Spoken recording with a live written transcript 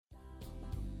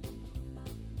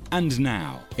And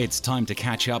now, it's time to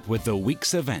catch up with the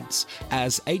week's events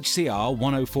as HCR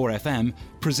 104 FM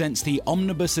presents the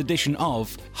omnibus edition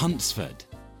of Huntsford.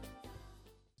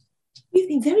 You've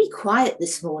been very quiet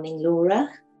this morning, Laura.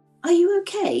 Are you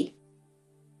okay?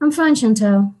 I'm fine,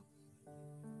 Chantal.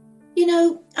 You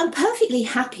know, I'm perfectly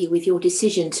happy with your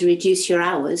decision to reduce your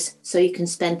hours so you can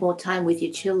spend more time with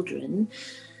your children.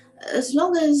 As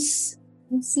long as...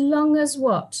 As long as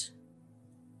what?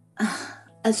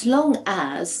 As long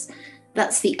as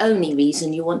that's the only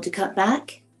reason you want to cut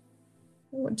back.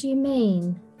 What do you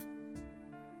mean?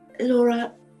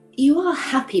 Laura, you are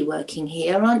happy working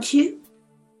here, aren't you?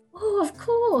 Oh, of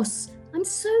course. I'm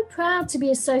so proud to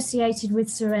be associated with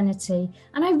Serenity,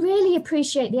 and I really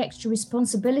appreciate the extra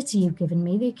responsibility you've given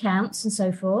me, the accounts and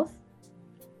so forth.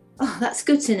 Oh, that's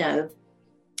good to know.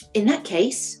 In that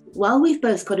case, while we've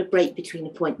both got a break between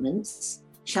appointments,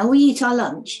 shall we eat our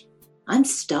lunch? I'm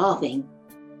starving.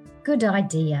 Good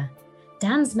idea.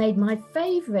 Dan's made my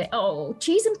favourite. Oh,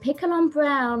 cheese and pickle on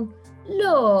brown.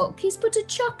 Look, he's put a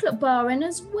chocolate bar in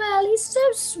as well. He's so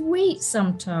sweet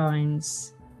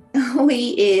sometimes. Oh,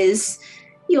 he is.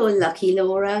 You're lucky,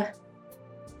 Laura.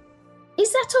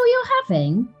 Is that all you're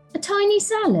having? A tiny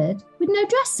salad with no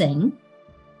dressing?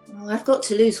 Oh, I've got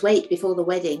to lose weight before the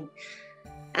wedding.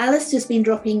 Alistair's been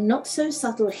dropping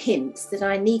not-so-subtle hints that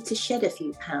I need to shed a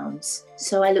few pounds,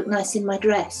 so I look nice in my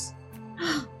dress.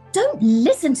 Don't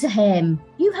listen to him.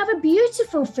 You have a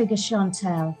beautiful figure,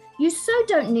 Chantal. You so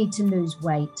don't need to lose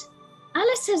weight.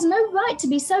 Alice has no right to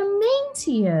be so mean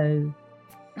to you.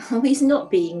 Oh, he's not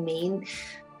being mean.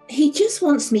 He just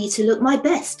wants me to look my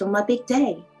best on my big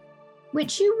day.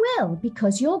 Which you will,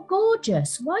 because you're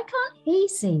gorgeous. Why can't he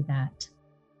see that?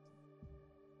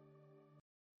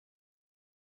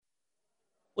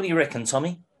 What do you reckon,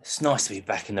 Tommy? It's nice to be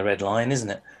back in the Red Lion, isn't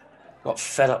it? Got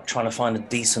fed up trying to find a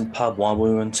decent pub while we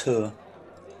were on tour.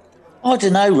 I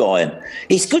don't know, Ryan.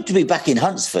 It's good to be back in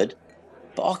Huntsford,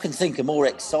 but I can think of more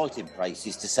exciting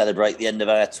places to celebrate the end of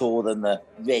our tour than the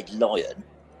Red Lion.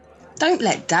 Don't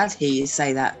let Dad hear you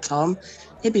say that, Tom.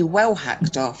 He'll be well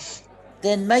hacked off.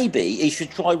 Then maybe he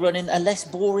should try running a less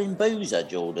boring boozer,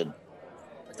 Jordan.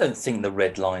 I don't think the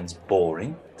Red Lion's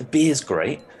boring. The beer's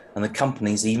great, and the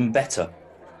company's even better.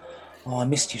 Oh, I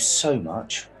missed you so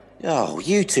much. Oh,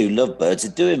 you two lovebirds are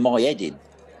doing my head in.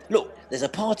 Look, there's a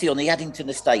party on the Addington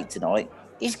estate tonight.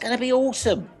 It's going to be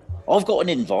awesome. I've got an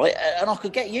invite and I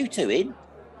could get you two in.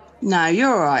 No, you're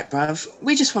all right, bruv.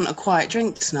 We just want a quiet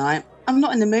drink tonight. I'm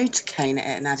not in the mood to cane it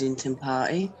at an Addington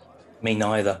party. Me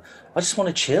neither. I just want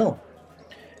to chill.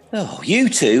 Oh, you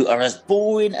two are as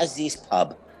boring as this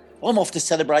pub. I'm off to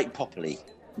celebrate properly.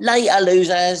 Later,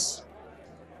 losers.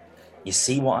 You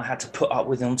see what I had to put up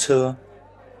with on tour?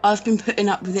 I've been putting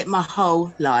up with it my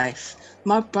whole life.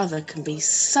 My brother can be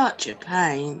such a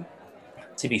pain.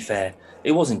 To be fair,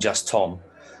 it wasn't just Tom.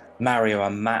 Mario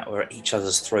and Matt were at each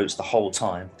other's throats the whole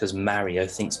time because Mario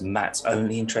thinks Matt's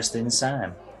only interested in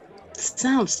Sam.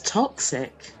 Sounds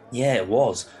toxic. Yeah, it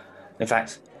was. In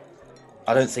fact,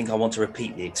 I don't think I want to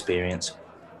repeat the experience.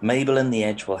 Mabel and the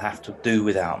Edge will have to do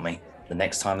without me the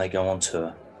next time they go on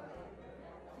tour.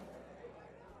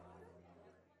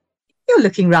 You're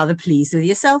looking rather pleased with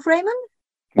yourself, Raymond.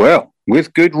 Well,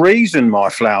 with good reason, my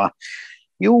flower.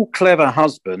 Your clever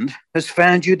husband has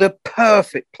found you the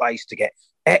perfect place to get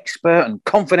expert and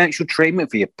confidential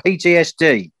treatment for your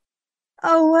PTSD.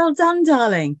 Oh, well done,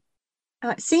 darling.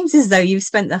 It seems as though you've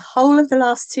spent the whole of the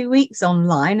last 2 weeks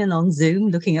online and on Zoom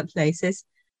looking at places.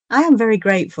 I am very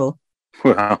grateful.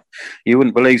 Well, you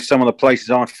wouldn't believe some of the places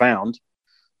I found.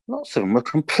 Lots of them were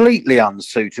completely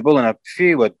unsuitable and a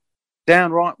few were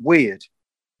downright weird.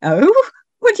 Oh,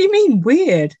 what do you mean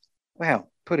weird?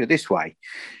 Well, put it this way.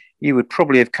 You would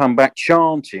probably have come back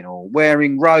chanting or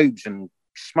wearing robes and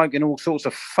smoking all sorts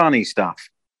of funny stuff.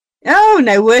 Oh,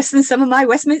 no worse than some of my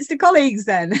Westminster colleagues,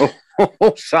 then.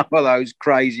 Some of those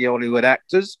crazy Hollywood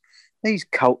actors. These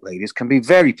cult leaders can be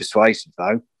very persuasive,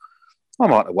 though. I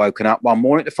might have woken up one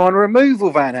morning to find a removal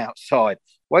van outside,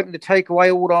 waiting to take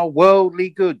away all our worldly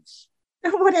goods.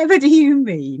 Whatever do you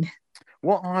mean?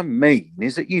 What I mean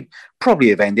is that you'd probably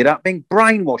have ended up being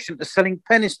brainwashed into selling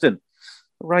Peniston,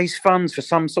 raise funds for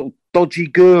some sort of dodgy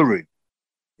guru.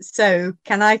 So,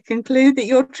 can I conclude that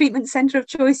your treatment centre of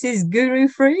choice is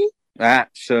guru-free?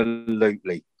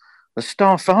 Absolutely. The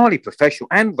staff are highly professional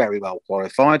and very well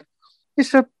qualified.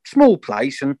 It's a small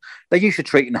place and they're used to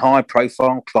treating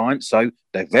high-profile clients, so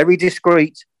they're very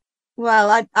discreet.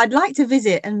 Well, I'd like to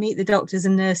visit and meet the doctors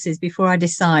and nurses before I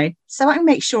decide, so I can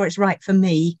make sure it's right for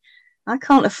me. I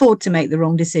can't afford to make the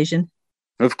wrong decision.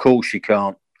 Of course you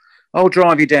can't. I'll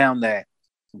drive you down there.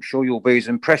 I'm sure you'll be as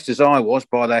impressed as I was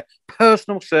by their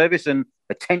personal service and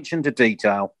Attention to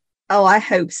detail. Oh, I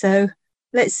hope so.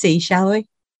 Let's see, shall we?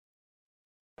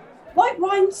 White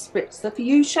wine spritzer for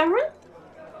you, Sharon?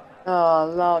 Oh, a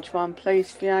large one,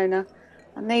 please, Fiona.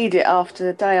 I need it after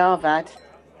the day I've had.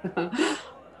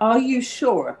 Are you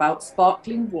sure about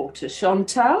sparkling water,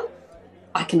 Chantal?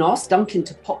 I can ask Duncan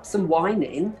to pop some wine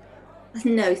in.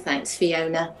 No thanks,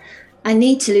 Fiona. I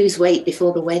need to lose weight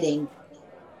before the wedding.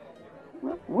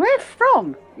 Where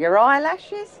from? Your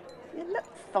eyelashes? You look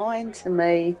fine to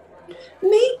me.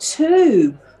 Me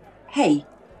too. Hey,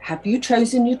 have you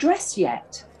chosen your dress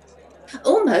yet?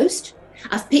 Almost.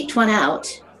 I've picked one out,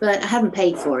 but I haven't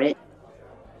paid for it.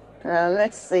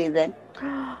 Let's see then.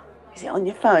 Is it on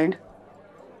your phone?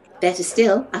 Better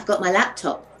still, I've got my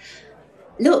laptop.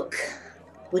 Look,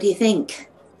 what do you think?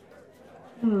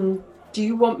 Do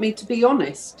you want me to be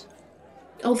honest?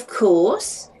 Of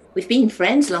course. We've been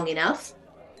friends long enough.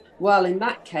 Well, in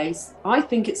that case, I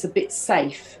think it's a bit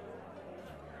safe.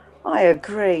 I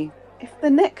agree. If the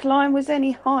neckline was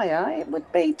any higher, it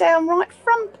would be downright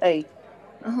frumpy.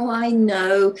 Oh, I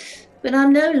know, but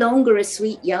I'm no longer a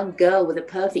sweet young girl with a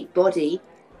perfect body.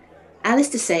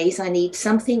 Alistair says I need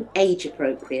something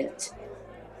age-appropriate.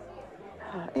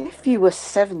 If you were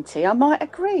 70, I might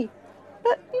agree.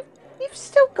 But you've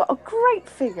still got a great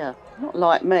figure. Not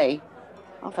like me.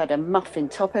 I've had a muffin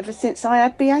top ever since I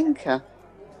had Bianca.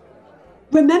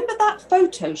 Remember that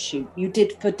photo shoot you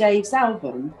did for Dave's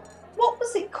album? What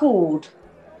was it called?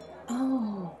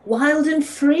 Oh, Wild and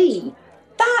Free.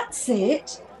 That's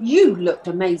it. You looked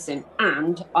amazing,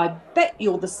 and I bet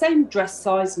you're the same dress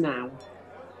size now.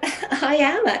 I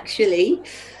am, actually.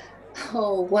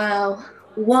 Oh, wow.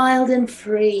 Wild and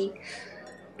Free.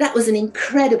 That was an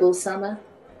incredible summer.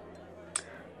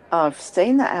 I've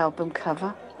seen that album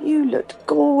cover. You looked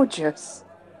gorgeous.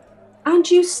 And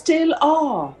you still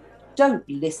are. Don't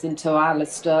listen to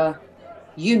Alistair.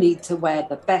 You need to wear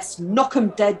the best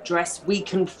knock-'em-dead dress we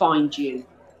can find you.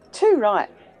 Too right.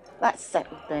 That's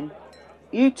settled then.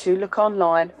 You two look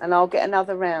online and I'll get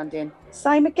another round in.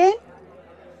 Same again?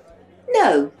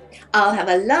 No, I'll have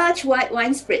a large white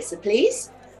wine spritzer,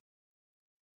 please.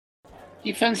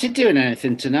 You fancy doing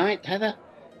anything tonight, Heather?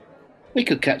 We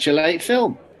could catch a late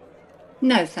film.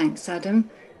 No, thanks, Adam.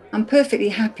 I'm perfectly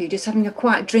happy just having a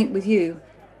quiet drink with you.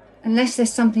 Unless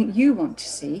there's something you want to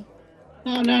see.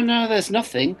 No, there's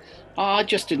nothing. I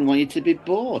just didn't want you to be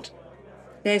bored.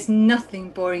 There's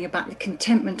nothing boring about the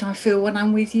contentment I feel when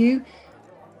I'm with you.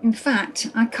 In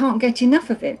fact, I can't get enough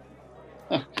of it.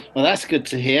 Oh, well, that's good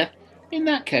to hear. In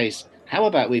that case, how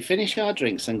about we finish our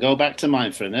drinks and go back to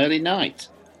mine for an early night?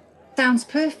 Sounds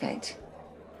perfect.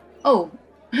 Oh,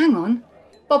 hang on.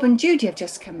 Bob and Judy have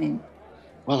just come in.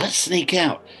 Well, let's sneak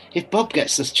out. If Bob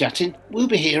gets us chatting, we'll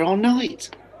be here all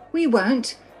night. We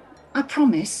won't. I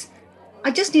promise.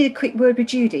 I just need a quick word with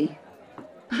Judy.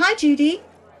 Hi, Judy.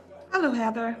 Hello,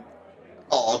 Heather.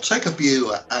 Oh, take a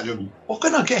view, Adam. What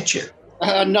can I get you?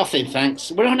 Nothing,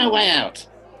 thanks. We're on our way out.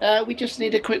 We just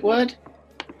need a quick word.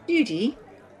 Judy,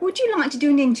 would you like to do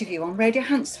an interview on Radio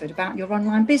Hansford about your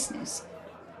online business?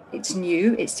 It's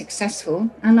new, it's successful,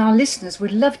 and our listeners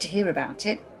would love to hear about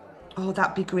it. Oh,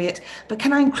 that'd be great. But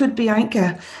can I include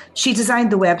Bianca? She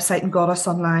designed the website and got us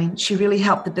online. She really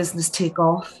helped the business take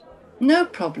off. No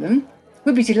problem.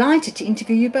 We'd be delighted to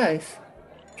interview you both.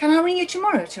 Can I ring you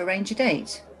tomorrow to arrange a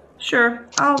date? Sure.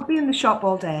 I'll be in the shop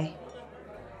all day.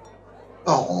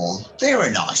 Oh, they're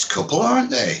a nice couple, aren't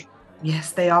they?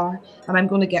 Yes, they are. And I'm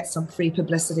going to get some free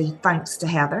publicity thanks to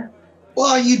Heather.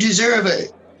 Well, you deserve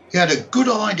it. You had a good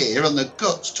idea and the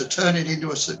guts to turn it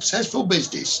into a successful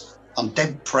business. I'm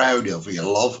dead proud of you,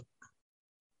 love.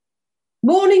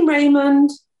 Morning,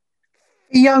 Raymond.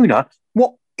 Fiona,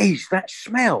 what is that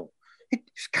smell?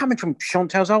 It's coming from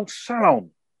Chantal's old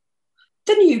salon.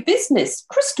 The new business,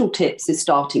 Crystal Tips, is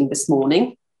starting this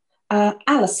morning.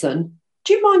 Alison,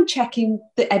 do you mind checking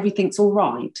that everything's all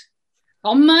right?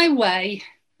 On my way.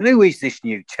 And who is this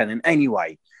new tenant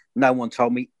anyway? No one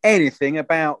told me anything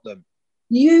about them.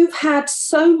 You've had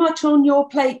so much on your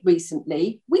plate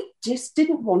recently, we just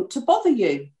didn't want to bother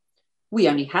you. We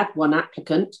only had one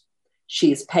applicant. She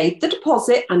has paid the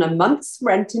deposit and a month's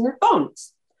rent in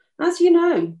advance. As you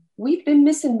know, we've been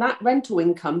missing that rental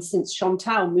income since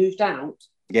Chantal moved out.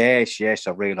 Yes,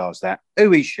 I realise that.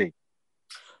 Who is she?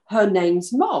 Her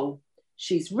name's Moll.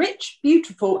 She's rich,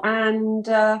 beautiful and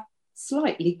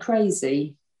slightly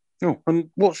crazy. Oh, and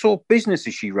what sort of business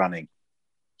is she running?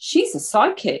 She's a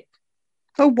psychic.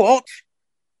 Oh, what?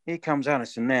 Here comes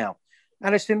Alison now.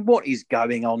 Alison, what is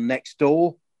going on next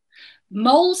door?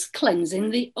 Moll's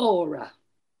cleansing the aura.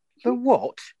 The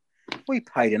what? We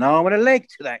paid an arm and a leg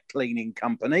to that cleaning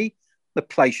company. The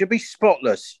place should be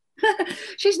spotless.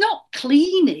 She's not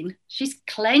cleaning, she's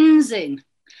cleansing.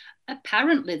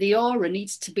 Apparently, the aura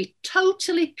needs to be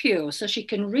totally pure so she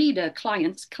can read her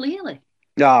clients clearly.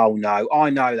 Oh, no, I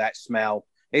know that smell.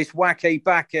 It's wacky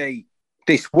backy.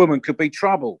 This woman could be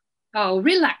trouble. Oh,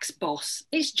 relax, boss.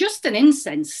 It's just an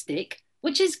incense stick,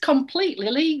 which is completely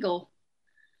legal.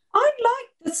 I like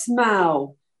the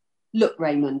smell. Look,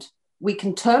 Raymond, we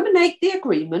can terminate the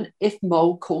agreement if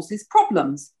Mole causes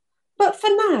problems. But for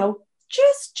now,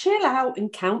 just chill out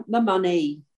and count the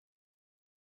money.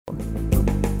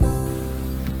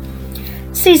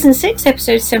 Season 6,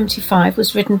 episode 75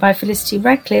 was written by Felicity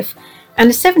Radcliffe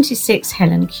and 76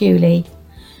 Helen Cooley.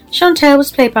 Chantel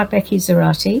was played by Becky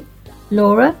Zarati,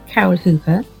 Laura Carol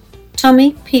Hooper,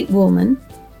 Tommy Pete Woolman,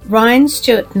 Ryan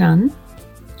Stuart Nunn,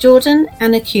 Jordan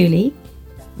Anna Cooley,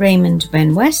 Raymond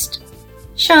Ben West,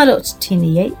 Charlotte Tina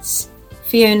Yates,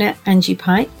 Fiona Angie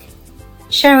Pike,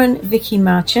 Sharon Vicky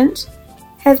Marchant,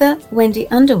 Heather Wendy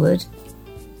Underwood,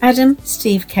 Adam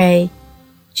Steve Kay,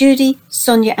 Judy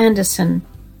Sonia Anderson,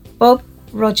 Bob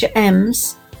Roger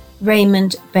Ems,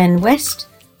 Raymond Ben West,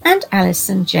 and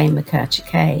Alison Jane McCurcher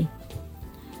Kay.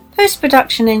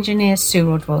 Post-production engineer Sue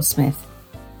Rodwell Smith.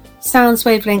 Sounds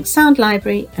Wavelength Sound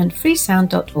Library and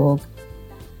freesound.org.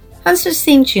 Hunsford's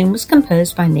theme tune was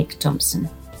composed by Nick Thompson.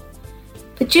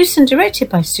 Produced and directed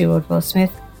by Sue Rodwell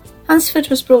Smith, Hunsford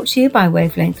was brought to you by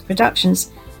Wavelength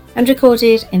Productions and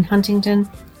recorded in Huntingdon,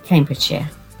 Cambridgeshire.